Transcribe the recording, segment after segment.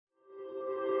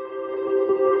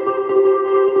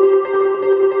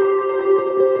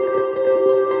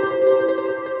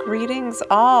Greetings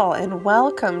all, and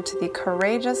welcome to the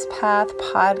Courageous Path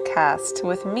podcast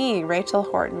with me, Rachel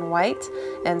Horton-White,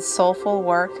 and Soulful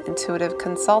Work Intuitive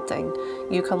Consulting.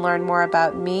 You can learn more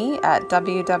about me at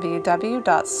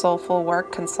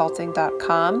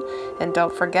www.soulfulworkconsulting.com, and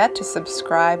don't forget to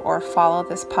subscribe or follow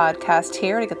this podcast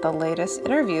here to get the latest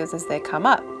interviews as they come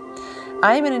up.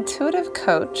 I am an intuitive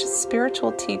coach,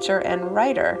 spiritual teacher, and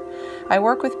writer. I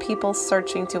work with people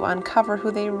searching to uncover who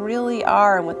they really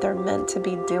are and what they're meant to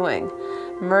be doing.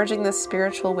 Merging the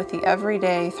spiritual with the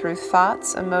everyday through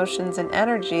thoughts, emotions, and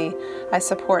energy, I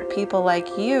support people like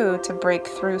you to break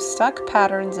through stuck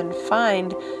patterns and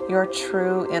find your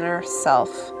true inner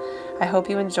self. I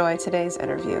hope you enjoy today's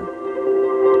interview.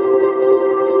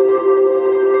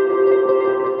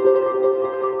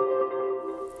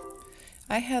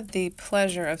 I had the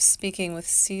pleasure of speaking with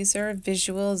Cesar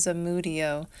Visual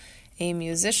Zamudio, a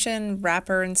musician,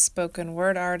 rapper, and spoken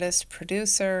word artist,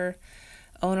 producer,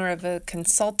 owner of a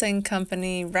consulting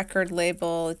company, record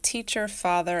label, teacher,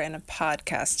 father, and a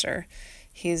podcaster.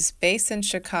 He's based in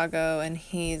Chicago, and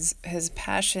his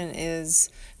passion is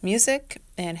music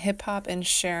and hip-hop and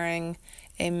sharing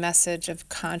a message of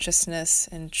consciousness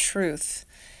and truth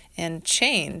and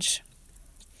change.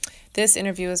 This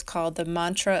interview is called The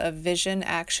Mantra of Vision,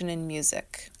 Action, and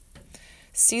Music.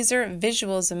 Cesar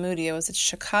Visual Zamudio is a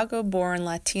Chicago-born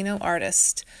Latino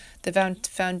artist. The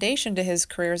foundation to his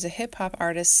career as a hip-hop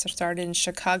artist started in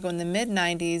Chicago in the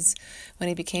mid-90s when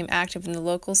he became active in the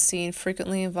local scene,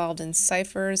 frequently involved in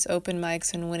cyphers, open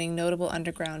mics, and winning notable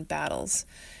underground battles.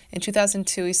 In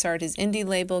 2002, he started his indie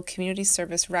label, Community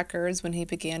Service Records, when he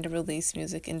began to release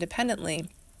music independently.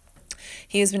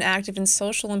 He has been active in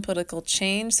social and political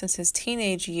change since his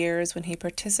teenage years when he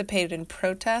participated in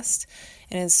protest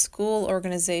and in school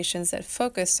organizations that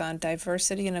focused on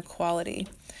diversity and equality.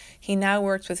 He now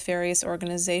works with various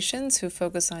organizations who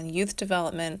focus on youth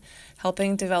development,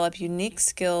 helping develop unique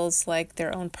skills like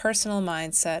their own personal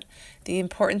mindset, the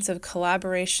importance of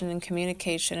collaboration and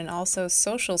communication, and also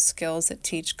social skills that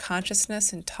teach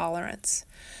consciousness and tolerance.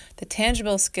 The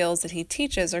tangible skills that he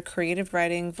teaches are creative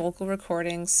writing, vocal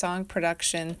recording, song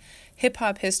production,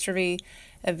 hip-hop history,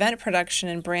 event production,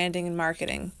 and branding and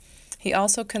marketing. He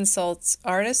also consults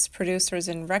artists, producers,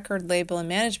 and record label and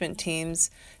management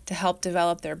teams to help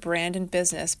develop their brand and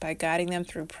business by guiding them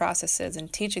through processes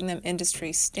and teaching them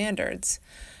industry standards.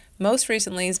 Most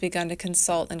recently, he's begun to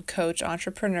consult and coach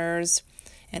entrepreneurs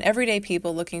and everyday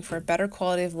people looking for a better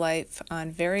quality of life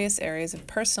on various areas of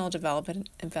personal development,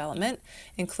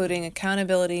 including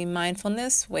accountability,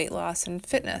 mindfulness, weight loss, and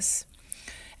fitness.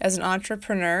 As an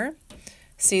entrepreneur,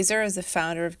 Cesar is the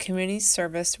founder of Community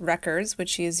Service Records,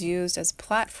 which he has used as a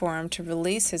platform to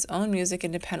release his own music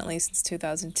independently since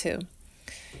 2002.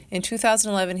 In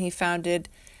 2011, he founded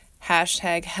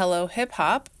 #Hello Hip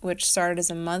Hop, which started as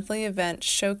a monthly event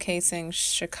showcasing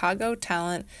Chicago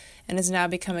talent and has now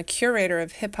become a curator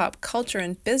of hip-hop culture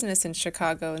and business in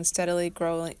Chicago and steadily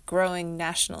growing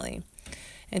nationally.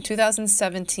 In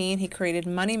 2017, he created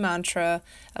Money Mantra,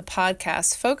 a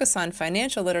podcast focused on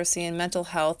financial literacy and mental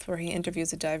health, where he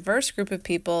interviews a diverse group of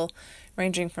people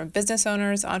ranging from business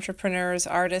owners, entrepreneurs,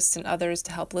 artists, and others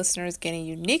to help listeners gain a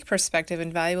unique perspective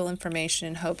and valuable information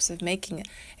in hopes of making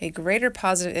a greater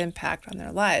positive impact on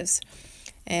their lives.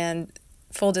 And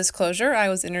full disclosure, I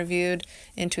was interviewed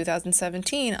in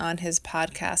 2017 on his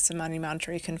podcast, The Money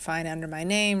Mantra. You can find under my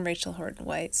name, Rachel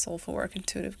Horton-White, Soulful Work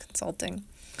Intuitive Consulting.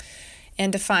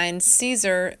 And to find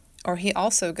Cesar, or he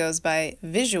also goes by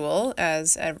Visual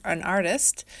as an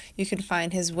artist, you can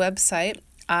find his website,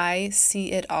 I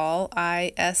See It All,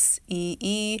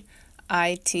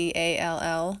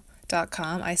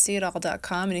 ISEEITALL.com,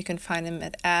 ISeeItAll.com, and you can find him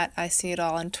at I See It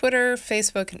All on Twitter,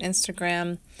 Facebook, and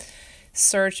Instagram.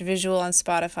 Search Visual on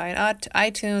Spotify and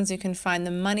iTunes. You can find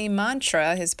the Money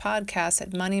Mantra, his podcast, at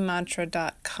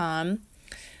moneymantra.com.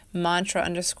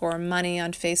 Mantra_money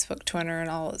on Facebook, Twitter, and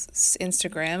all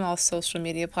Instagram, all social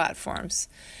media platforms.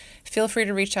 Feel free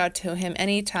to reach out to him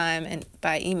anytime and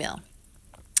by email.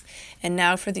 And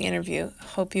now for the interview.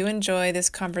 Hope you enjoy this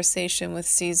conversation with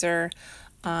Cesar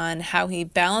on how he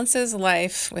balances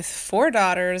life with 4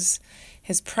 daughters.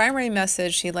 His primary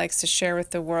message he likes to share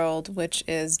with the world, which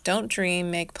is don't dream,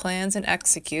 make plans, and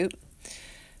execute.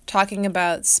 Talking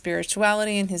about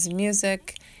spirituality in his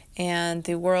music and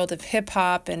the world of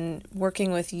hip-hop and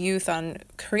working with youth on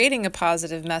creating a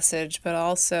positive message, but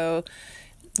also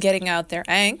getting out their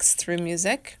angst through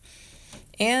music.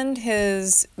 And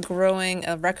his growing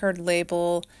a record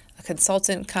label, a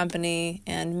consultant company,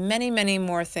 and many, many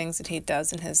more things that he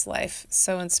does in his life.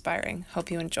 So inspiring. Hope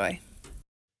you enjoy.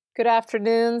 Good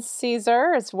afternoon,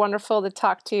 Cesar. It's wonderful to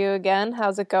talk to you again.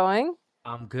 How's it going?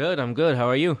 I'm good. How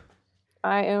are you?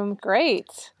 I am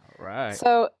great. All right.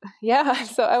 So, yeah,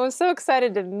 so I was so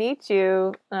excited to meet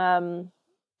you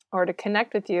or to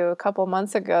connect with you a couple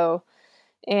months ago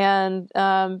and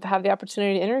have the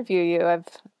opportunity to interview you.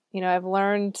 I've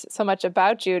learned so much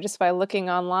about you just by looking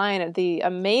online at the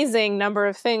amazing number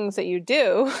of things that you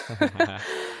do.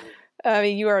 I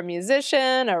mean, you are a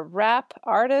musician, a rap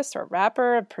artist, or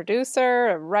rapper, a producer,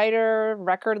 a writer,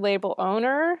 record label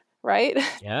owner, right?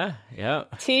 Yeah, yeah.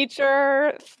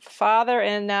 Teacher, father,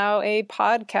 and now a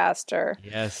podcaster.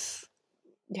 Yes.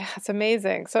 Yeah, it's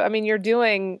amazing. So, I mean, you're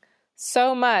doing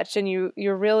so much, and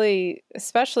you're really,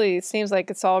 especially, it seems like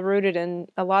it's all rooted in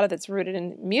a lot of it's rooted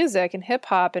in music and hip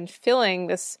hop, and feeling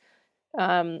this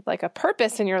like a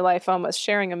purpose in your life, almost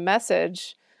sharing a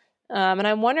message. And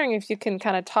I'm wondering if you can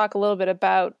kind of talk a little bit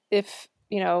about if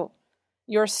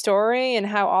your story and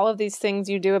how all of these things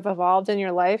you do have evolved in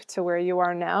your life to where you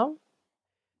are now.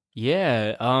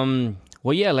 Yeah.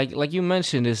 Well, yeah. Like you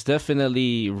mentioned, it's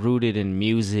definitely rooted in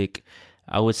music.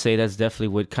 I would say that's definitely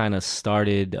what kind of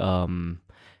started.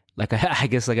 Like I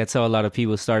guess like I tell a lot of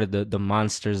people, started the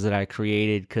monsters that I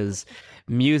created, because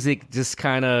music just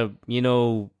kind of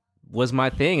was my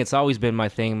thing. It's always been my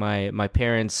thing. My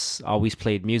parents always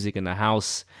played music in the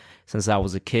house since I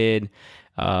was a kid.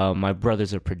 My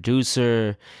brother's a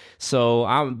producer, so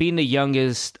I'm being the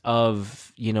youngest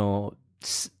of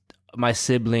my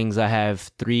siblings. I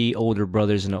have three older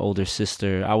brothers and an older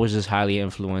sister. I was just highly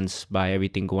influenced by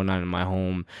everything going on in my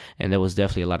home, and there was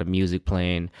definitely a lot of music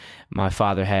playing. My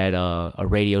father had a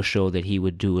radio show that he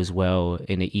would do as well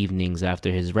in the evenings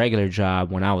after his regular job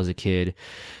when I was a kid.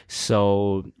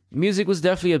 So music was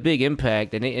definitely a big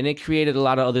impact, and it created a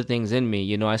lot of other things in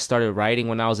me. I started writing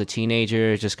when I was a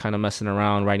teenager, just kind of messing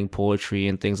around, writing poetry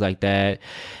and things like that.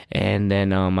 And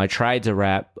then I tried to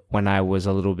rap when I was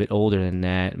a little bit older than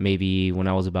that, maybe when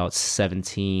I was about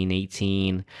 17,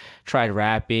 18. Tried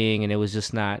rapping, and it was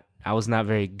just not, I was not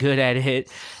very good at it.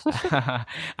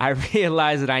 I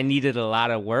realized that I needed a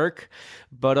lot of work,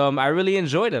 but I really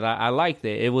enjoyed it. I liked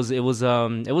it. It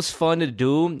was fun to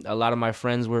do. A lot of my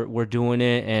friends were doing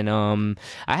it, and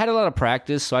I had a lot of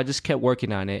practice, so I just kept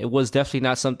working on it. It was definitely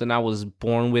not something I was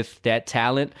born with, that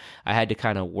talent. I had to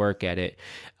kind of work at it.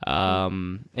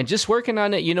 And just working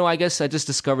on it, I guess I just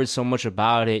discovered so much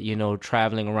about it,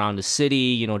 traveling around the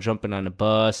city, jumping on the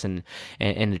bus and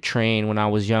the train when I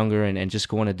was younger, and just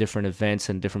going to different events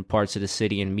and different parts of the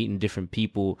city and meeting different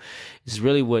people is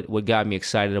really what got me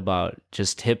excited about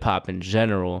just hip hop in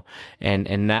general,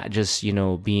 and not just,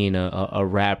 being a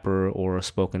rapper or a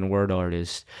spoken word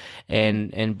artist.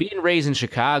 And being raised in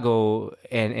Chicago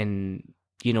and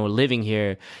living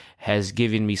here has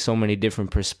given me so many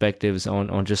different perspectives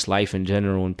on just life in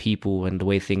general and people and the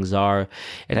way things are.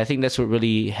 And I think that's what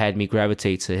really had me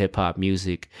gravitate to hip hop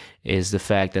music, is the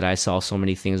fact that I saw so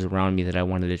many things around me that I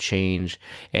wanted to change.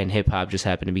 And hip hop just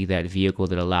happened to be that vehicle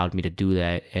that allowed me to do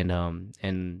that,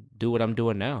 and do what I'm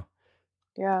doing now.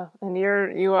 Yeah, and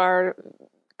you are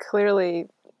clearly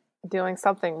doing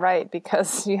something right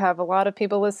because you have a lot of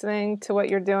people listening to what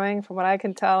you're doing, from what I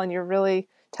can tell, and you're really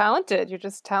talented. You're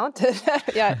just talented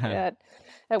yeah, at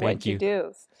Thank what you you.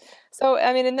 do. So,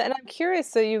 I mean, and I'm curious.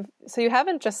 So you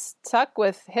haven't just stuck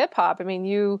with hip hop. I mean,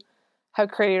 you have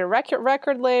created a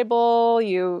record label.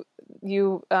 You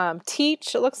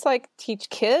teach. It looks like teach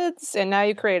kids, and now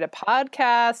you create a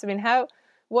podcast. I mean,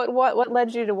 what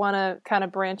led you to want to kind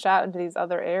of branch out into these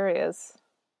other areas?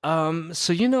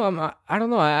 So I don't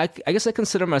know. I guess I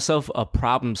consider myself a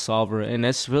problem solver, and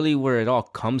that's really where it all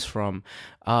comes from.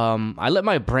 I let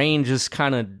my brain just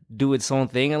kind of do its own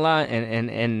thing a lot,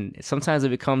 and sometimes it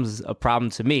becomes a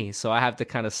problem to me. So I have to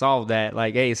kind of solve that.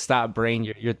 Like, hey, stop, brain,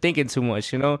 you're thinking too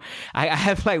much. I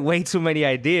have like way too many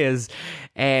ideas,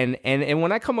 and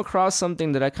when I come across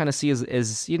something that I kind of see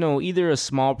as either a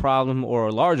small problem or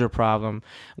a larger problem,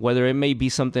 whether it may be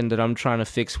something that I'm trying to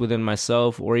fix within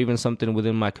myself or even something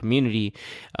within my community,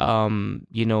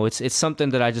 it's something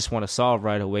that I just want to solve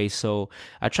right away. So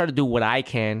I try to do what I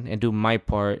can and do my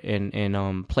part,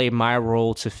 and play my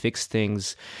role to fix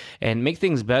things and make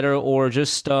things better, or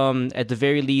just at the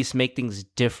very least make things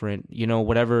different.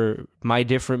 Whatever my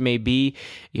different may be,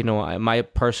 my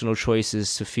personal choice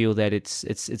is to feel that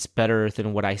it's better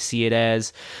than what I see it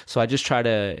as. So I just try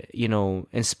to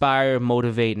inspire,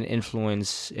 motivate, and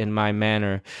influence in my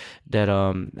manner that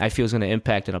I feel is going to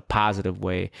impact in a positive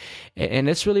way. And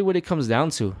that's really what it comes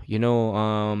down to.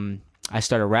 I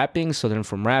started rapping, so then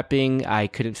from rapping, I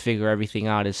couldn't figure everything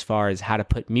out as far as how to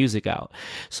put music out.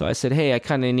 So I said, hey, I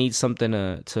kind of need something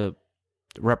to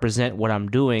represent what I'm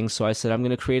doing. So I said, I'm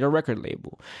going to create a record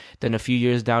label. Then a few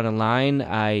years down the line,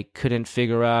 I couldn't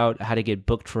figure out how to get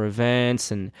booked for events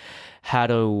and how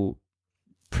to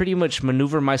pretty much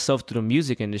maneuver myself through the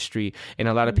music industry. And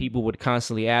a lot of people would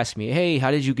constantly ask me, hey,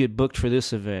 how did you get booked for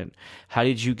this event? How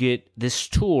did you get this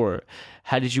tour?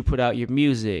 How did you put out your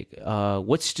music?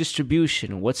 What's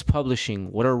distribution? What's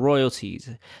publishing? What are royalties?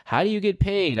 How do you get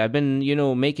paid? I've been,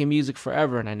 making music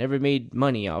forever and I never made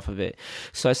money off of it.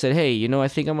 So I said, hey, I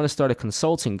think I'm going to start a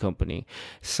consulting company.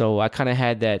 So I kind of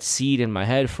had that seed in my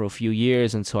head for a few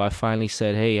years until I finally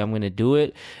said, hey, I'm going to do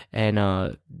it. And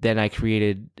then I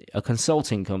created a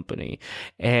consulting company.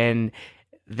 And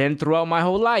then throughout my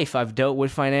whole life, I've dealt with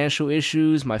financial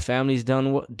issues. My family's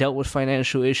dealt with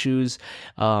financial issues.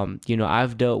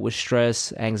 I've dealt with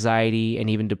stress, anxiety, and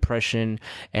even depression.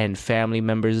 And family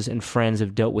members and friends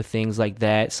have dealt with things like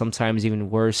that, sometimes even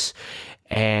worse.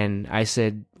 And I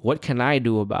said, what can I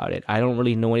do about it? I don't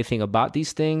really know anything about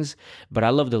these things, but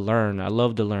I love to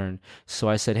learn. So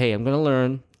I said, hey, I'm going to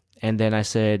learn. And then I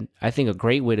said, I think a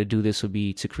great way to do this would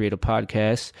be to create a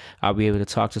podcast. I'll be able to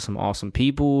talk to some awesome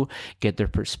people, get their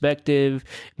perspective.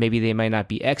 Maybe they might not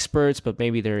be experts, but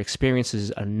maybe their experience is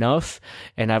enough.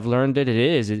 And I've learned that it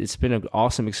is. It's been an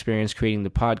awesome experience creating the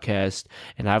podcast.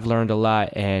 And I've learned a lot.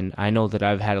 And I know that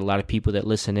I've had a lot of people that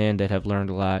listen in that have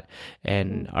learned a lot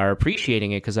and are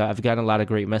appreciating it because I've gotten a lot of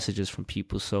great messages from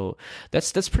people. So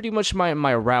that's pretty much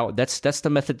my route. That's the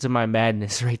method to my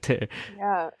madness right there.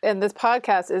 Yeah. And this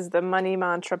podcast is the Money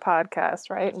Mantra podcast,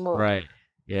 right? Right.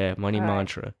 Yeah, Money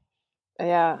Mantra.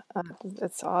 Yeah,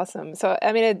 it's awesome. So,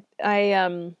 I mean,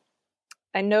 I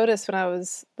noticed when I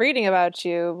was reading about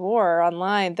you more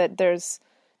online that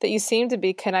you seem to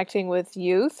be connecting with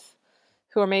youth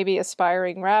who are maybe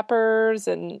aspiring rappers.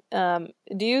 And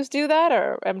do you do that?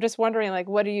 Or I'm just wondering, like,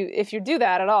 if you do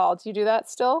that at all, do you do that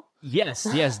still? Yes,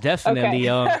 definitely.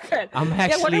 Okay. I'm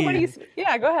actually.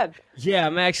 Go ahead. Yeah,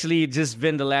 I'm actually just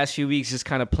been the last few weeks just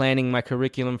kind of planning my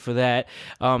curriculum for that.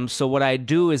 So what I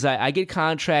do is I get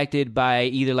contracted by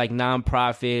either like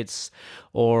nonprofits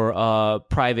or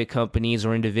private companies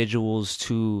or individuals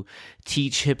to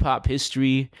teach hip hop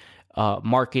history,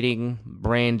 marketing,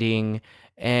 branding,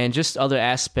 and just other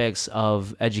aspects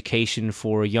of education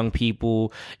for young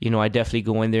people. I definitely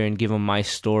go in there and give them my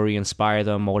story, inspire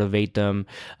them, motivate them.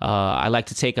 I like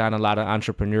to take on a lot of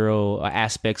entrepreneurial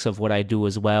aspects of what I do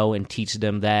as well and teach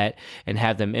them that and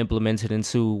have them implement it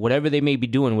into whatever they may be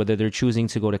doing, whether they're choosing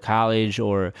to go to college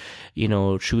or,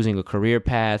 choosing a career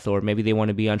path, or maybe they want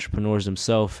to be entrepreneurs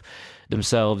themselves.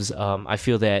 I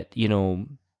feel that,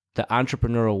 the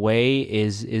entrepreneurial way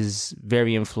is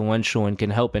very influential and can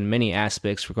help in many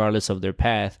aspects regardless of their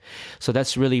path. So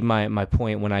that's really my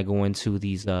point when I go into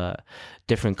these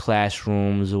different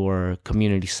classrooms or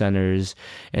community centers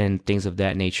and things of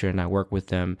that nature, and I work with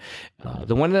them.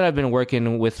 The one that I've been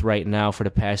working with right now for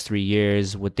the past 3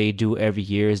 years, what they do every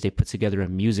year is they put together a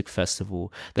music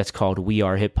festival that's called We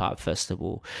Are Hip Hop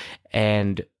Festival.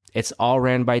 And it's all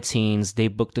ran by teens. They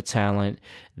book the talent.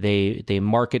 They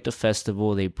market the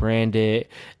festival. They brand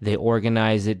it. They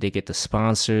organize it. They get the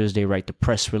sponsors. They write the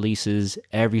press releases,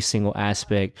 every single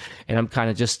aspect. And I'm kind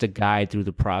of just a guide through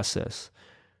the process.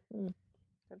 Good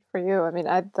for you. I mean,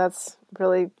 that's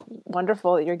really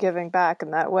wonderful that you're giving back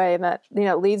in that way. And that,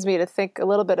 leads me to think a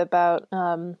little bit about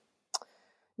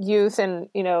youth and,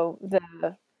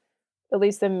 at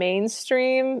least the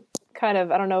mainstream kind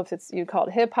of, I don't know if you'd call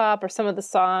it hip hop or some of the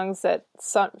songs that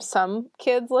some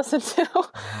kids listen to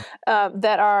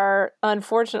that are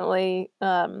unfortunately,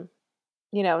 not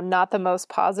the most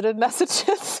positive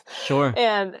messages. Sure.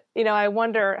 And, I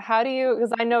wonder, how do you,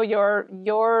 because I know your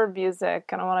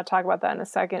music, and I want to talk about that in a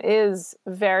second, is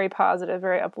very positive,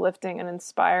 very uplifting and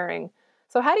inspiring.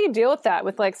 So how do you deal with that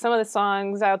with like some of the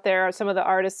songs out there, some of the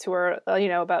artists who are,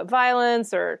 about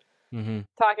violence or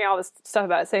talking all this stuff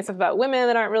about saying stuff about women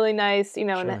that aren't really nice, sure.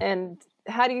 and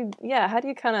how do you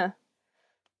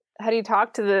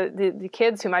talk to the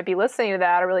kids who might be listening to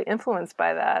that or really influenced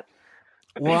by that?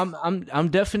 Well, I'm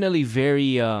definitely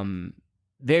very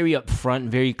very upfront,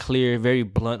 very clear, very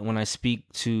blunt when I speak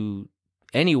to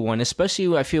anyone,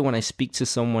 especially I feel when I speak to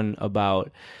someone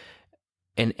about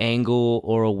an angle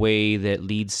or a way that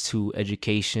leads to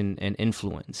education and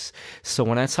influence. So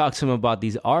when I talk to them about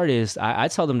these artists, I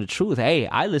tell them the truth. Hey,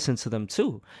 I listen to them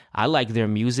too. I like their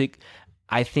music.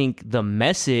 I think the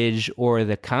message or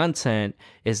the content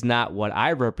is not what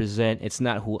I represent. It's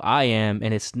not who I am.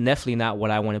 And it's definitely not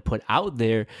what I want to put out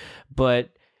there. But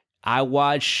I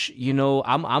watch,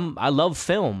 I love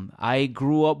film. I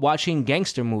grew up watching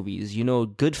gangster movies.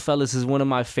 Goodfellas is one of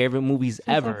my favorite movies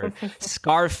ever.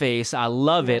 Scarface, I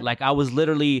love it. Like I was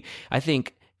literally, I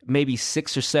think maybe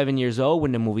 6 or 7 years old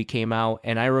when the movie came out,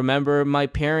 and I remember my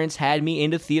parents had me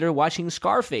in the theater watching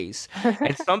Scarface.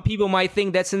 And some people might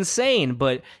think that's insane,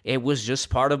 but it was just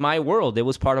part of my world. It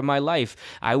was part of my life.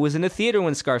 I was in the theater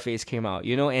when Scarface came out,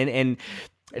 and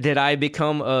did I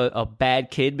become a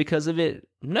bad kid because of it?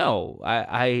 No.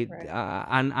 Right.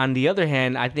 On the other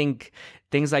hand, I think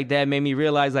things like that made me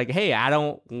realize, like, hey, I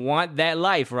don't want that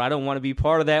life, or I don't want to be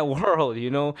part of that world.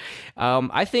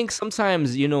 I think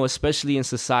sometimes, especially in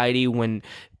society, when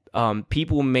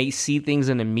people may see things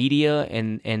in the media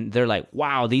and they're like,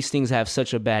 wow, these things have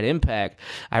such a bad impact.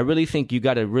 I really think you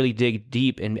got to really dig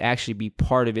deep and actually be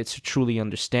part of it to truly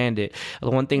understand it. The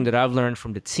one thing that I've learned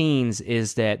from the teens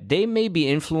is that they may be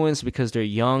influenced because they're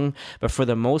young, but for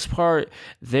the most part,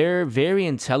 they're very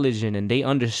intelligent and they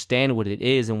understand what it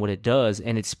is and what it does,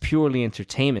 and it's purely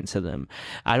entertainment to them.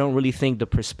 I don't really think the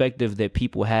perspective that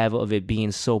people have of it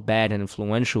being so bad and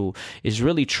influential is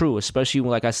really true, especially,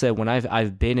 like I said, when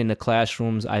I've been in the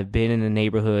classrooms, I've been in the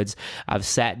neighborhoods, I've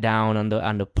sat down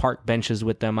on the park benches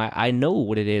with them. I know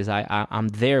what it is. I'm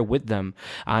there with them.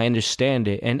 I understand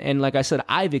it, and like I said,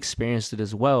 I've experienced it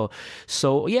as well.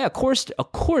 So yeah, of course,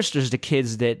 there's the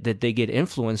kids that they get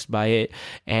influenced by it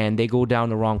and they go down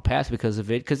the wrong path because of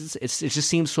it, because it just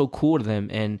seems so cool to them,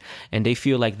 and they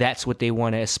feel like that's what they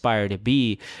want to aspire to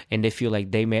be, and they feel like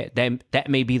that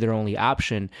may be their only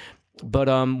option. But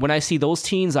when I see those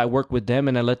teens, I work with them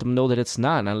and I let them know that it's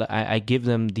not. And I give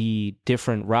them the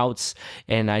different routes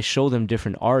and I show them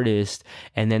different artists,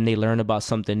 and then they learn about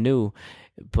something new.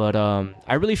 But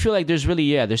I really feel like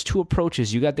there's two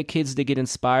approaches. You got the kids that get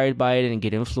inspired by it and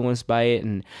get influenced by it,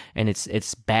 and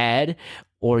it's bad,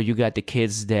 or you got the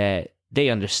kids that they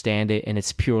understand it and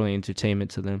it's purely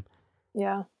entertainment to them.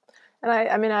 Yeah. And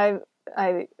I mean, I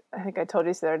think I told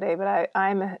you this the other day, but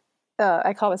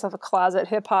I call myself a closet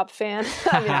hip hop fan.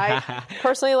 I mean, I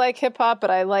personally like hip hop,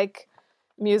 but I like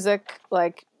music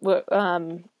like with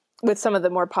some of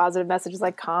the more positive messages,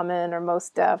 like Common or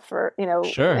Mos Def, or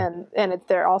Sure. and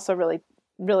they're also really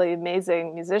really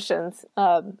amazing musicians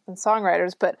and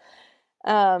songwriters. But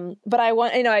I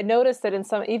want I noticed that in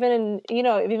some even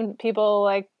people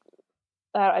like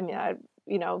that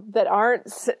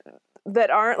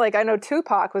aren't like, I know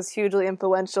Tupac was hugely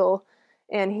influential.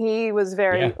 And he was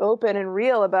very open and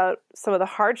real about some of the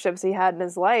hardships he had in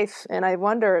his life. And I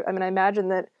wonder, I imagine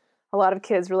that a lot of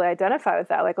kids really identify with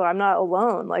that. Like, oh, I'm not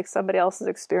alone. Like, somebody else is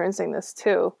experiencing this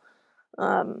too.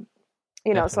 So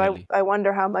I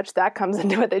wonder how much that comes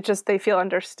into it. They feel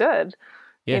understood,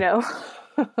 Yeah.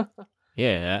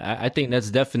 Yeah, I think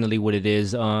that's definitely what it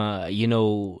is.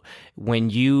 When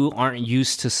you aren't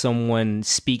used to someone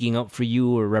speaking up for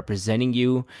you or representing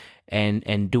you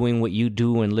and doing what you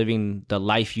do and living the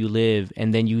life you live,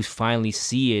 and then you finally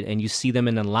see it and you see them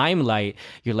in the limelight,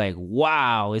 you're like,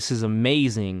 wow, this is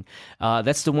amazing.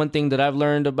 That's the one thing that I've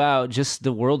learned about just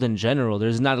the world in general.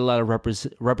 There's not a lot of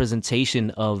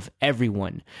representation of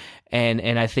everyone.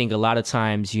 And I think a lot of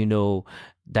times,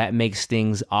 that makes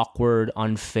things awkward,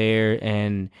 unfair,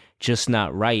 and just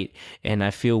not right. And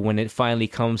I feel when it finally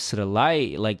comes to the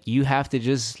light, like, you have to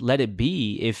just let it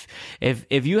be. If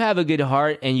you have a good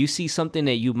heart and you see something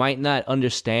that you might not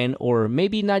understand or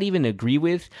maybe not even agree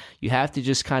with, you have to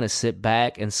just kind of sit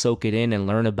back and soak it in and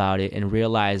learn about it and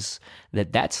realize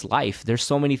that that's life. There's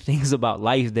so many things about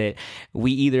life that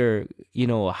we either,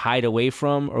 hide away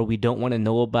from, or we don't want to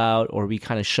know about, or we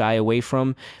kind of shy away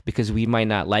from because we might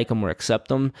not like them or accept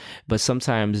them. But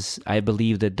sometimes I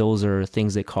believe that those are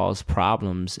things that cause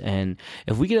problems. And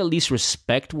if we could at least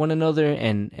respect one another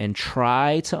and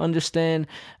try to understand,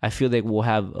 I feel like we'll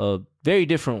have a very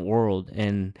different world.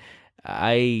 And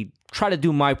I try to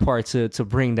do my part to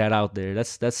bring that out there.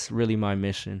 That's really my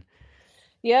mission.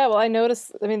 Yeah, well, I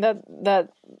noticed. I mean, that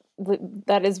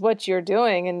is what you're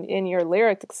doing, and in your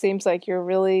lyric, it seems like you're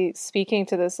really speaking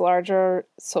to this larger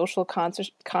social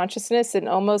consciousness, and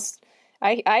almost,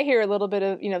 I hear a little bit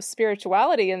of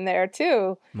spirituality in there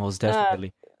too. Most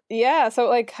definitely. Yeah. So,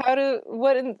 like, you've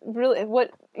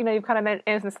kind of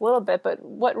answered this a little bit, but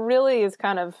what really is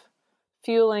kind of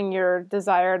fueling your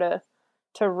desire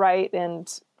to write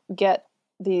and get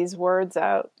these words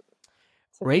out?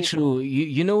 Rachel,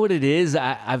 you know what it is?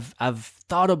 I've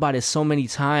thought about it so many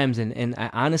times, and I,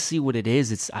 honestly, what it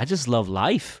is, I just love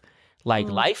life. Like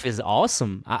life is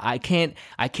awesome. I can't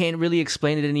really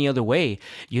explain it any other way.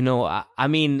 You know, I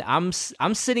mean, I'm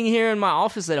sitting here in my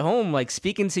office at home, like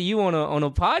speaking to you on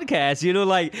a podcast. You know,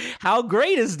 like how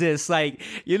great is this? Like,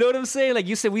 you know what I'm saying? Like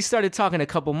you said, we started talking a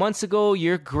couple months ago.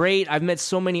 You're great. I've met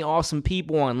so many awesome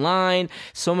people online.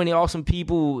 So many awesome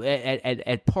people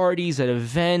at parties, at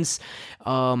events.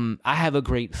 I have a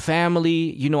great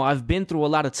family. You know, I've been through a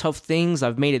lot of tough things.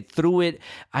 I've made it through it.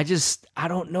 I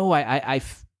don't know.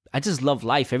 I just love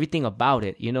life, everything about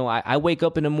it. You know, I wake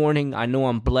up in the morning, I know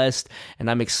I'm blessed, and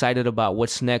I'm excited about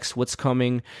what's next, what's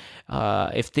coming.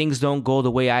 If things don't go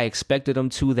the way I expected them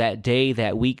to that day,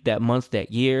 that week, that month,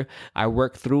 that year, I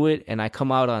work through it and I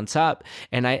come out on top.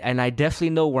 And I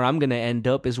definitely know where I'm going to end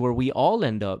up is where we all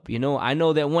end up. You know, I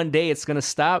know that one day it's going to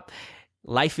stop.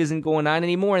 Life isn't going on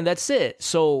anymore, and that's it.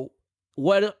 So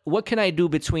what can I do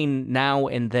between now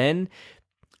and then?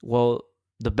 Well,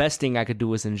 the best thing I could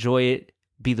do is enjoy it,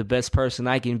 be the best person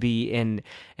I can be, and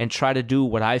try to do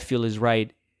what I feel is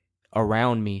right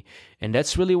around me. And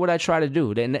that's really what I try to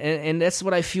do. And that's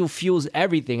what I feel fuels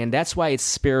everything. And that's why it's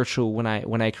spiritual when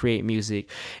I create music.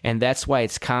 And that's why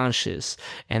it's conscious.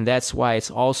 And that's why it's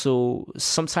also,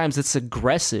 sometimes it's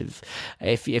aggressive.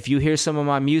 If you hear some of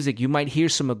my music, you might hear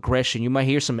some aggression. You might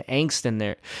hear some angst in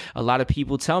there. A lot of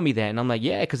people tell me that. And I'm like,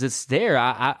 yeah, because it's there.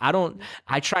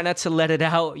 I try not to let it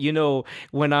out, you know,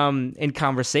 when I'm in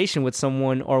conversation with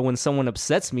someone or when someone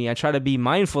upsets me. I try to be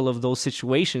mindful of those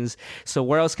situations. So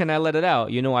where else can I let it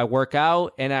out? You know, I work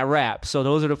out and I rap. So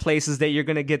those are the places that you're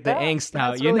going to get the angst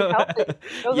out, you know? Healthy.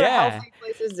 Those are healthy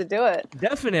places to do it.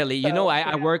 Definitely. So, you know,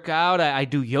 I work out, I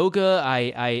do yoga,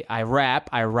 I rap,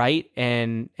 I write,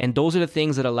 and those are the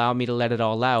things that allow me to let it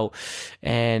all out.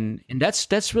 And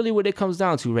that's really what it comes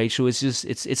down to, Rachel. It's just,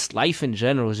 it's life in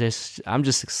general. I'm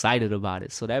just excited about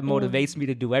it. So that motivates me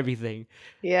to do everything.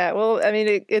 Yeah. Well, I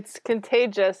mean, it's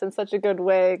contagious in such a good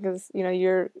way because, you know,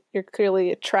 you're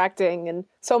clearly attracting and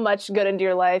so much good into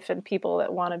your life and people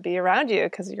that want to be around you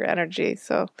because of your energy.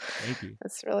 So thank you.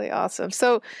 That's really awesome.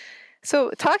 So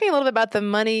talking a little bit about the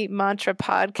Money Mantra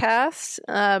podcast,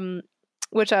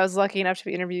 which I was lucky enough to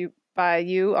be interviewed by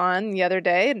you on the other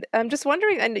day. I'm just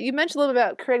wondering, and you mentioned a little bit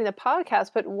about creating the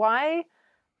podcast, but why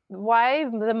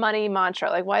the Money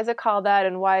Mantra? Like, why is it called that?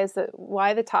 And why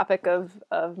the topic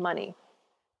of money?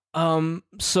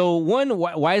 So one,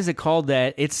 why is it called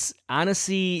that? It's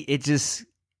honestly,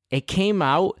 it came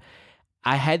out.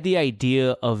 I had the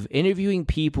idea of interviewing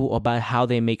people about how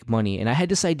they make money. And I had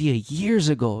this idea years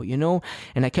ago, you know,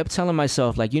 and I kept telling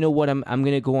myself, like, you know what, I'm going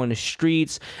to go on the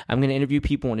streets. I'm going to interview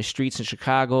people on the streets in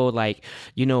Chicago. Like,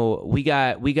 you know, we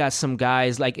got some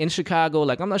guys like in Chicago,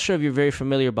 like, I'm not sure if you're very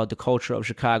familiar about the culture of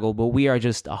Chicago, but we are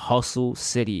just a hustle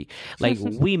city. Like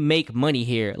we make money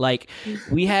here. Like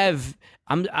we have,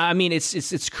 I mean,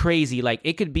 it's crazy. Like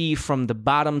it could be from the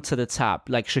bottom to the top.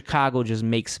 Like Chicago just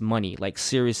makes money. Like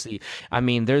seriously. I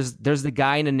mean, there's the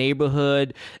guy in the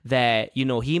neighborhood that, you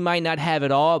know, he might not have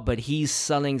it all, but he's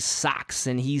selling socks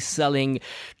and he's selling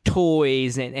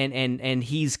toys and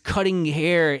he's cutting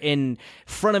hair in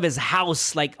front of his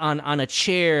house, like on a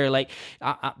chair, like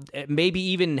maybe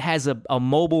even has a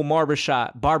mobile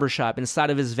barbershop inside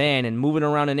of his van and moving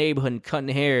around the neighborhood and cutting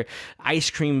hair, ice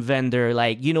cream vendor.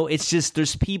 Like, you know, it's just,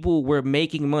 there's people, we're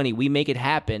making money, we make it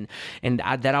happen. And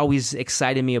that always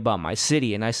excited me about my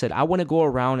city. And I said, I want to go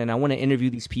around and I want to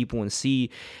interview these people and see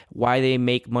why they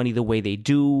make money the way they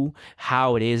do,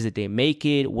 how it is that they make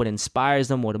it, what inspires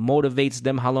them, what motivates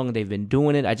them, how long they've been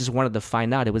doing it. I just wanted to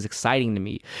find out. It was exciting to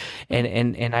me.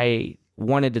 And I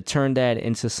wanted to turn that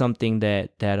into something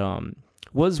that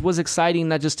was exciting,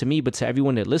 not just to me, but to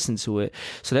everyone that listened to it.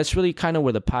 So that's really kind of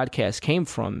where the podcast came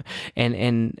from.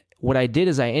 And what I did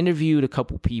is I interviewed a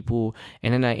couple people,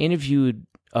 and then I interviewed,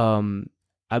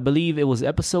 I believe it was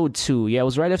episode 2. Yeah, it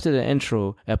was right after the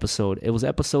intro episode. It was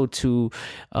episode 2.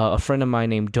 A friend of mine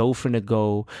named Doe from the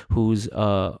Go, who's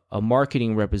a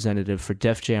marketing representative for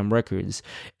Def Jam Records.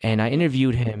 And I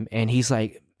interviewed him, and he's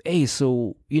like, hey,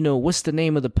 so, you know, what's the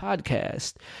name of the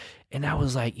podcast? And I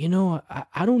was like, you know,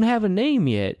 I don't have a name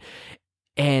yet.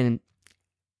 And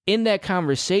in that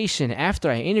conversation,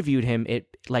 after I interviewed him,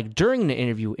 during the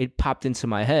interview, it popped into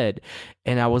my head.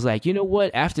 And I was like, you know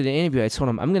what? After the interview, I told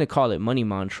him, I'm going to call it Money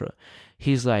Mantra.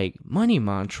 He's like, Money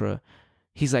Mantra?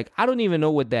 He's like, I don't even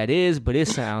know what that is, but it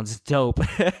sounds dope.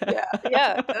 Yeah,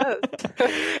 Yeah, it does.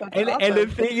 That's And the awesome.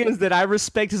 thing is that I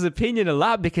respect his opinion a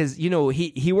lot because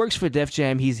he works for Def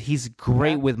Jam. He's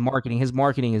great Yeah. with marketing. His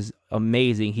marketing is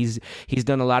amazing. He's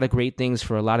done a lot of great things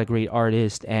for a lot of great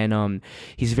artists, and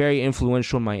he's very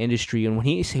influential in my industry. And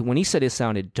when he said it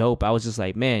sounded dope, I was just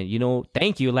like, man,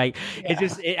 thank you. Like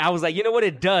I was like, you know what,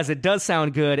 it does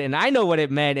sound good, and I know what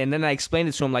it meant. And then I explained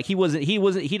it to him. Like he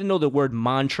didn't know the word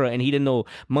mantra, and he didn't know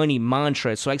money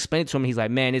mantra. So I explained it to him. He's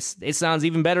like, man, it sounds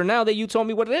even better now that you told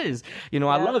me what it is. I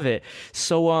love it.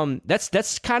 So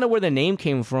that's kind of where the name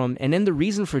came from, and then the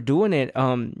reason for doing it.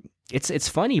 It's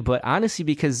funny, but honestly,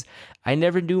 because I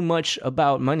never knew much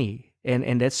about money.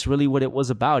 And that's really what it was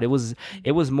about. It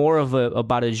was more of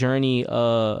about a journey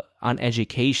on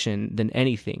education than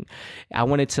anything. I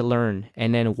wanted to learn,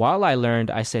 and then while I learned,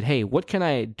 I said, "Hey, what can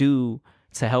I do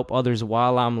to help others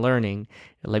while I'm learning?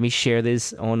 Let me share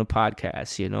this on a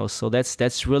podcast." So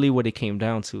that's really what it came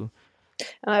down to.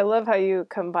 And I love how you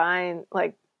combine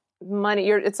like money.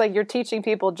 It's like you're teaching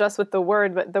people just with the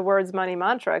word, but the word's money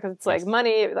mantra, because it's like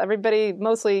money. Everybody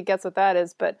mostly gets what that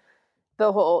is, but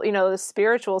the whole, the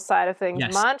spiritual side of things,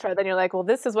 mantra, then you're like, well,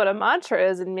 this is what a mantra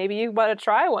is, and maybe you want to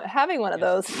try having one of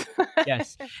those.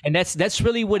 Yes. And that's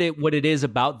really what it is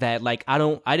about that. Like,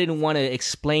 I didn't want to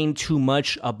explain too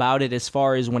much about it as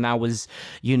far as when I was,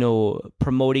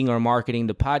 promoting or marketing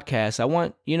the podcast. I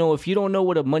want, if you don't know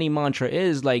what a money mantra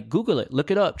is, like, Google it, look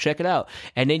it up, check it out.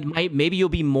 And then maybe you'll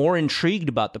be more intrigued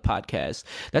about the podcast.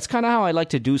 That's kind of how I like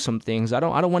to do some things. I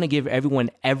don't want to give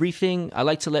everyone everything. I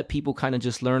like to let people kind of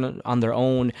just learn on their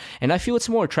own, and I feel it's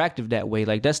more attractive that way.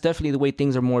 Like, that's definitely the way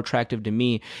things are more attractive to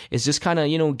me. It's just kind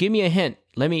of, give me a hint,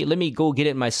 let me go get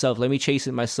it myself, let me chase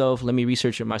it myself, let me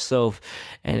research it myself,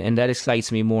 and that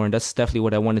excites me more. And that's definitely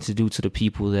what I wanted to do to the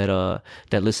people that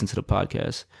listen to the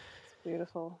podcast.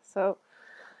 Beautiful. So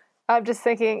I'm just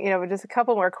thinking, just a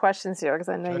couple more questions here, because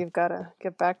I know you've got to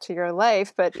get back to your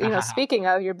life. But, speaking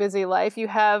of your busy life, you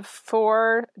have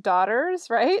 4 daughters,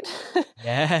 right?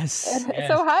 Yes. Yes.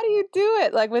 So how do you do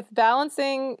it? Like, with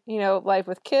balancing, life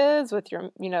with kids, with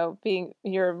your, being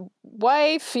your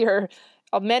wife, your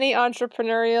many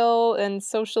entrepreneurial and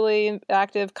socially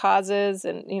active causes.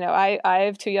 And, I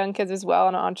have 2 young kids as well,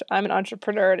 and I'm an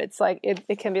entrepreneur, and it's like,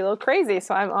 it can be a little crazy.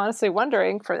 So I'm honestly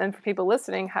wondering, for people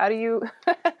listening, how do you,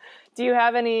 do you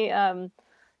have any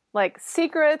like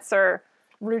secrets or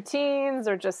routines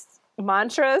or just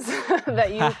mantras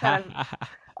that you kind of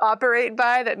operate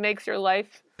by that makes your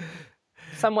life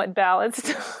somewhat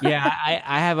balanced? Yeah,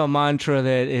 I have a mantra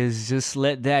that is just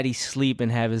let daddy sleep and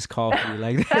have his coffee.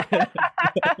 Like that.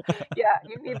 Yeah,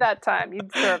 you need that time. You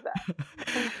deserve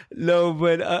that. No,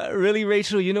 but really,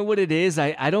 Rachel, you know what it is?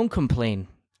 I don't complain.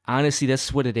 Honestly,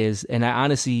 that's what it is. And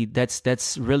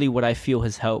that's really what I feel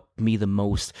has helped me the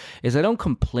most, is I don't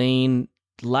complain.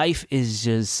 Life is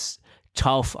just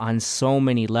tough on so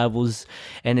many levels,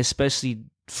 and especially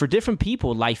for different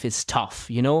people, life is tough.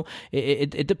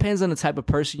 It depends on the type of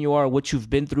person you are, what you've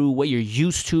been through, what you're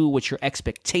used to, what your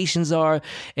expectations are.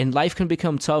 And life can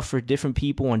become tough for different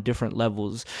people on different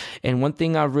levels. And one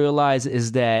thing I realized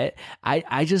is that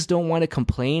I just don't want to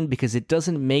complain, because it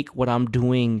doesn't make what I'm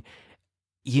doing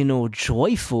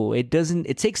joyful. It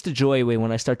takes the joy away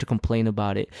when I start to complain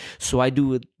about it. So I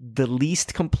do the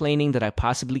least complaining that I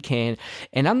possibly can.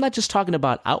 And I'm not just talking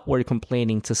about outward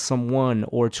complaining to someone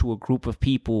or to a group of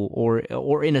people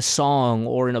or in a song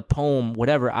or in a poem,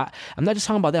 whatever. I'm not just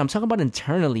talking about that. I'm talking about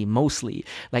internally mostly.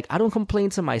 Like, I don't complain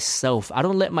to myself. I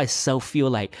don't let myself feel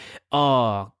like,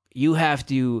 oh, you have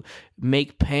to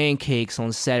make pancakes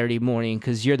on Saturday morning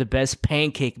because you're the best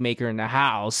pancake maker in the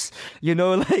house.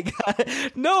 No,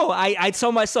 I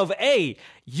tell myself, hey,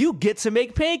 you get to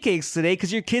make pancakes today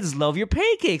because your kids love your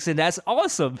pancakes, and that's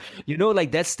awesome.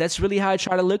 That's really how I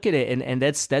try to look at it, and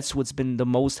that's what's been the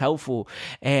most helpful.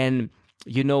 And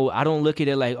I don't look at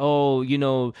it like, oh,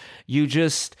 you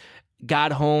just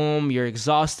got home, you're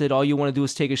exhausted, all you want to do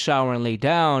is take a shower and lay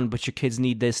down, but your kids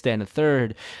need this, that, and the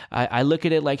third. I look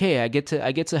at it like, hey, I get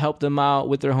to help them out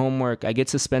with their homework. I get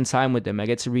to spend time with them. I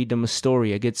get to read them a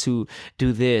story. I get to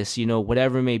do this,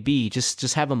 whatever it may be.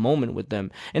 Just have a moment with them.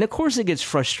 And of course, it gets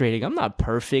frustrating. I'm not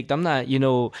perfect. I'm not,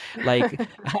 like,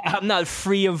 I'm not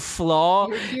free of flaw.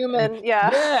 You're human,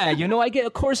 yeah. Yeah,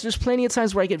 of course, there's plenty of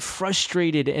times where I get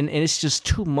frustrated, and it's just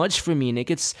too much for me, and it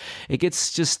gets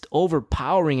just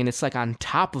overpowering, and it's like on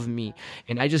top of me,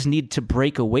 and I just need to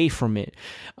break away from it.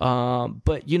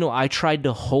 But I tried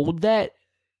to hold that.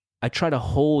 I try to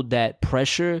hold that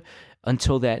pressure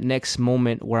until that next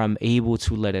moment where I'm able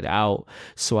to let it out,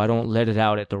 so I don't let it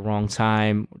out at the wrong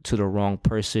time to the wrong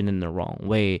person in the wrong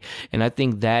way. And I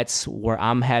think that's where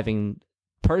I'm having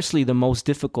personally the most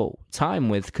difficult time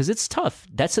with, because it's tough.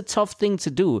 That's a tough thing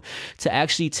to do, to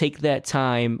actually take that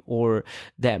time or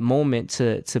that moment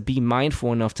to be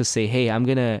mindful enough to say, hey, I'm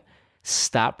gonna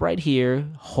stop right here,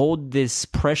 hold this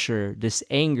pressure, this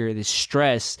anger, this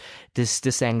stress,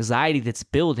 this anxiety that's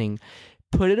building,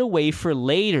 put it away for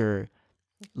later,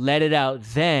 let it out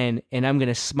then, and I'm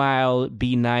gonna smile,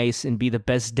 be nice, and be the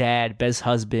best dad, best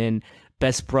husband,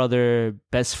 best brother,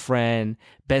 best friend,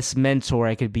 best mentor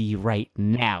I could be right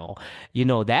now.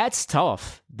 That's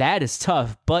tough. That is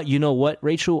tough. But you know what,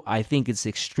 Rachel? I think it's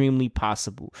extremely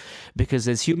possible, because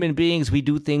as human beings, we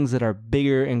do things that are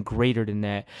bigger and greater than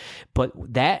that. But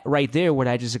that right there, what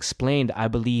I just explained, I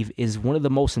believe is one of the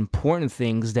most important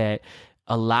things that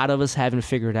a lot of us haven't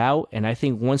figured out. And I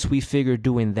think once we figure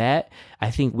doing that, I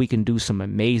think we can do some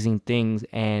amazing things,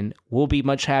 and we'll be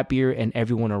much happier, and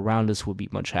everyone around us will be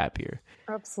much happier.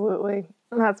 Absolutely.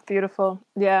 That's beautiful.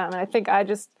 Yeah. And I think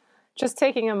just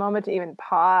taking a moment to even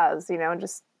pause,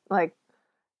 just like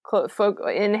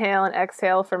inhale and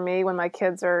exhale for me when my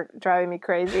kids are driving me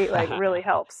crazy, like really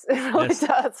helps. It really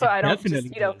does. So I don't just,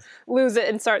 lose it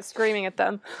and start screaming at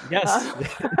them. Yes.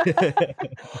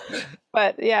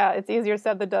 But yeah, it's easier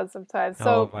said than done sometimes.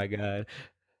 So, oh my God.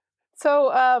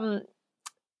 So,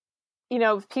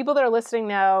 people that are listening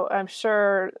now, I'm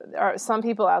sure some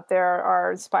people out there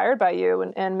are inspired by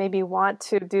you and maybe want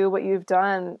to do what you've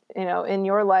done, in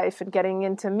your life and getting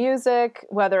into music,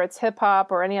 whether it's hip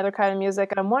hop or any other kind of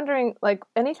music. And I'm wondering, like,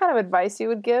 any kind of advice you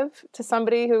would give to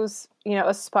somebody who's,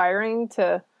 aspiring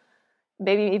to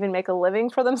maybe even make a living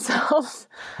for themselves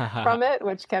from it,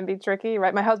 which can be tricky,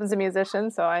 right? My husband's a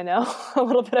musician, so I know a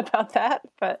little bit about that,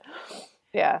 but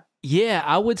yeah. Yeah,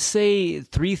 I would say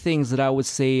 3 things that I would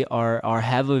say are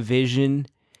have a vision,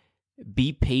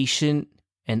 be patient,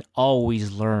 and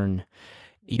always learn.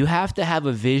 You have to have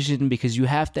a vision because you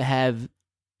have to have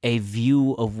a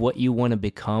view of what you want to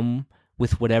become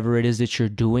with whatever it is that you're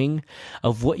doing,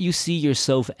 of what you see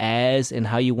yourself as and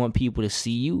how you want people to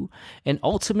see you, and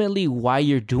ultimately why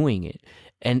you're doing it.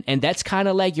 And that's kind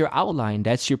of like your outline,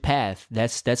 that's your path,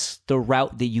 that's the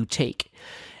route that you take.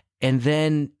 And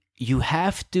then you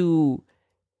have to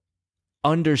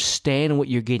understand what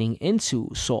you're getting into.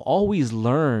 So always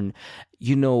learn.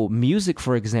 Music,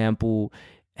 for example,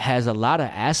 has a lot of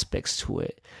aspects to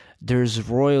it. There's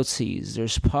royalties,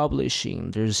 there's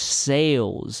publishing, there's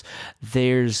sales,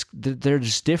 there's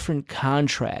different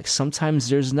contracts. Sometimes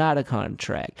there's not a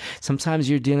contract. Sometimes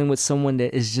you're dealing with someone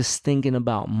that is just thinking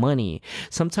about money.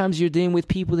 Sometimes you're dealing with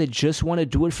people that just want to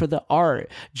do it for the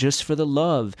art, just for the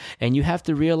love. And you have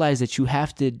to realize that you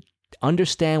have to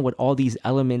understand what all these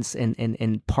elements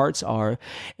and parts are,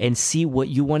 and see what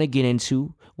you want to get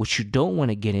into, what you don't want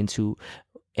to get into.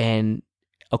 And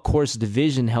of course, the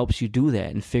vision helps you do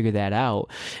that and figure that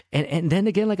out. And then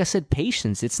again, like I said,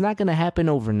 patience. It's not going to happen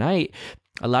overnight.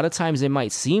 A lot of times it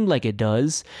might seem like it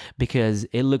does because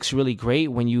it looks really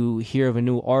great when you hear of a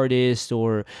new artist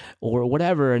or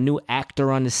whatever, a new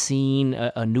actor on the scene,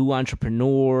 a new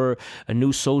entrepreneur, a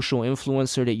new social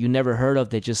influencer that you never heard of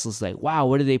that just looks like, wow,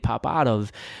 where did they pop out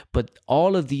of? But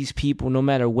all of these people, no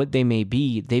matter what they may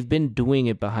be, they've been doing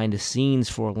it behind the scenes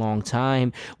for a long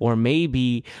time, or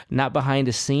maybe not behind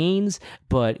the scenes,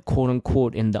 but quote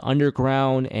unquote in the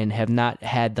underground, and have not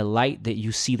had the light that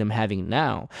you see them having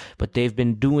now. But they've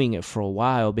been doing it for a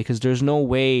while, because there's no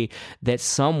way that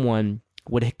someone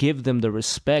would give them the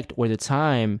respect or the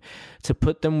time to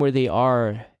put them where they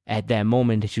are at that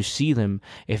moment that you see them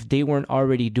if they weren't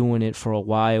already doing it for a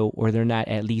while, or they're not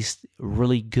at least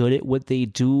really good at what they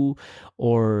do,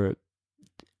 or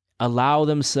allow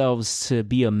themselves to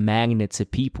be a magnet to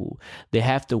people. They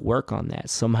have to work on that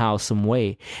somehow, some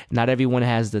way. Not everyone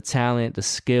has the talent, the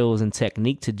skills, and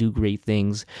technique to do great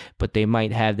things, but they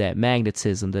might have that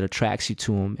magnetism that attracts you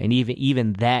to them. And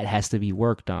even that has to be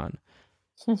worked on.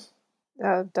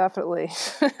 Definitely.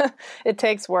 It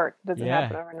takes work. It doesn't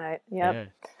happen overnight. Yep. Yeah.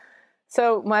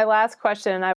 So my last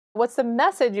question, what's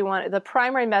the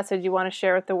primary message you want to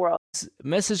share with the world?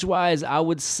 Message-wise, I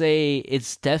would say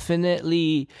it's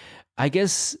definitely, I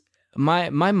guess, my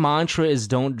mantra is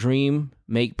don't dream,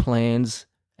 make plans,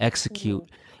 execute.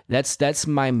 Mm-hmm. That's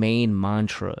my main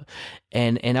mantra.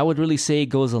 And I would really say it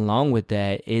goes along with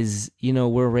that is,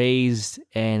 we're raised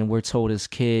and we're told as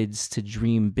kids to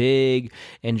dream big,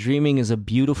 and dreaming is a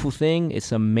beautiful thing.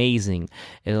 It's amazing.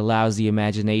 It allows the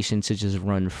imagination to just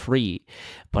run free.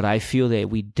 But I feel that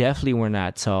we definitely were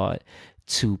not taught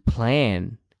to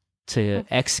plan, to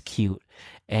execute,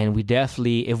 And we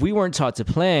definitely, if we weren't taught to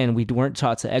plan, we weren't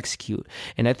taught to execute.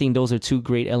 And I think those are two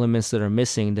great elements that are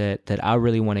missing that I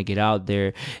really want to get out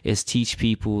there, is teach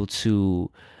people to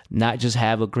not just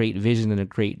have a great vision and a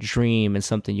great dream and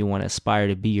something you want to aspire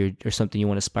to be, or something you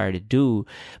want to aspire to do,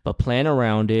 but plan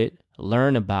around it,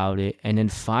 learn about it, and then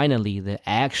finally the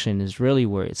action is really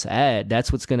where it's at.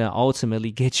 That's what's going to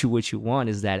ultimately get you what you want,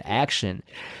 is that action.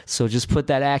 So just put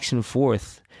that action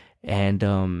forth, and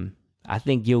I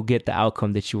think you'll get the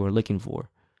outcome that you are looking for.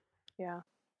 Yeah.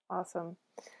 Awesome.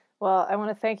 Well, I want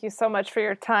to thank you so much for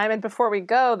your time. And before we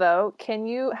go, though,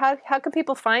 how can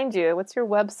people find you? What's your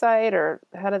website, or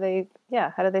how do they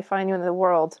find you in the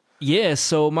world? Yeah,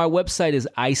 so my website is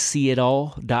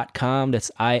iseeitall.com. That's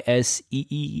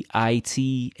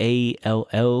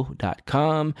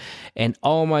ISEEITALL.com. And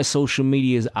all my social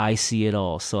media is I See It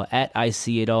All. So at I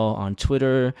See It All on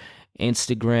Twitter,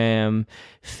 Instagram,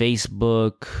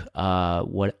 Facebook,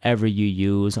 whatever you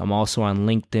use. I'm also on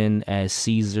LinkedIn as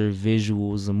Cesar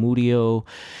Visual Zamudio.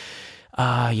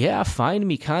 Find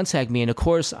me, contact me. And of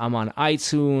course, I'm on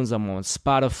iTunes, I'm on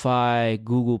Spotify,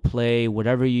 Google Play,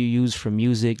 whatever you use for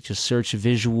music, just search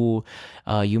Visual.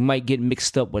 You might get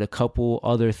mixed up with a couple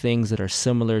other things that are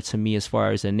similar to me as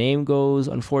far as the name goes,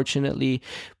 unfortunately,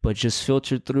 but just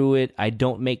filter through it. I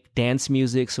don't make dance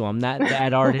music, so I'm not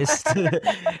that artist.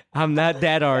 I'm not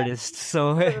that artist.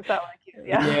 So Doesn't sound like you.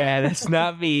 yeah, that's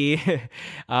not me.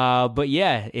 But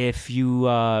yeah, if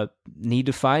you need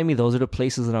to find me, those are the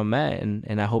places that I'm at.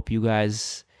 And I hope you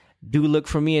guys do look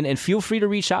for me, and feel free to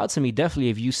reach out to me. Definitely,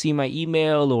 if you see my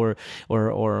email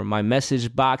or my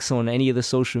message box on any of the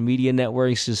social media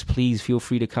networks, just please feel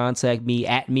free to contact me,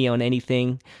 at me on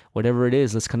anything, whatever it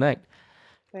is. Let's connect.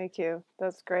 Thank you.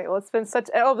 That's great. Well, it's been such.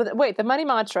 Oh, but wait, the money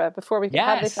mantra. Before we,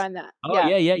 how do they find that? Oh,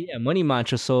 yeah. Money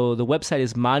mantra. So the website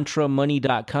is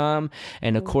mantramoney.com,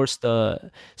 and of course the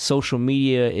social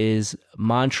media is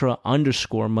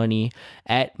mantra_money,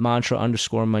 at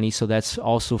mantra_money. So that's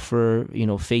also for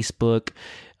Facebook,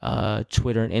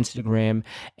 Twitter, and Instagram.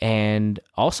 And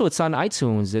also it's on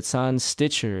iTunes, it's on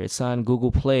Stitcher, it's on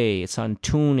Google Play, it's on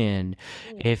TuneIn.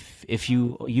 If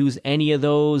you use any of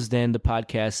those, then the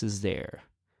podcast is there.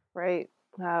 Right.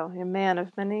 Wow. You're a man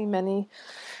of many, many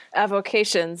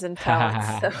avocations and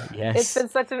talents. So Yes. It's been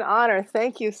such an honor.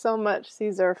 Thank you so much,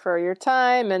 Cesar, for your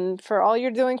time and for all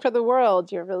you're doing for the world.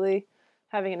 You're really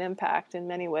having an impact in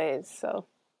many ways. So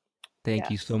thank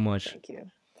you so much. Thank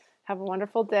you. Have a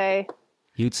wonderful day.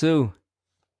 You too.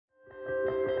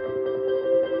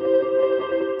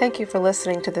 Thank you for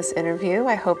listening to this interview.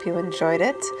 I hope you enjoyed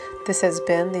it. This has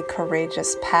been the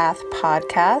Courageous Path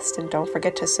podcast, and don't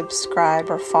forget to subscribe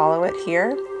or follow it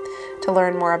here. To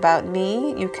learn more about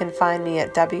me, you can find me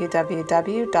at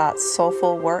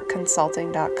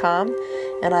www.soulfulworkconsulting.com,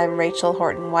 and I'm Rachel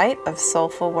Horton-White of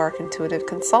Soulful Work Intuitive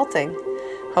Consulting.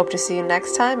 Hope to see you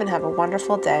next time, and have a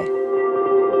wonderful day.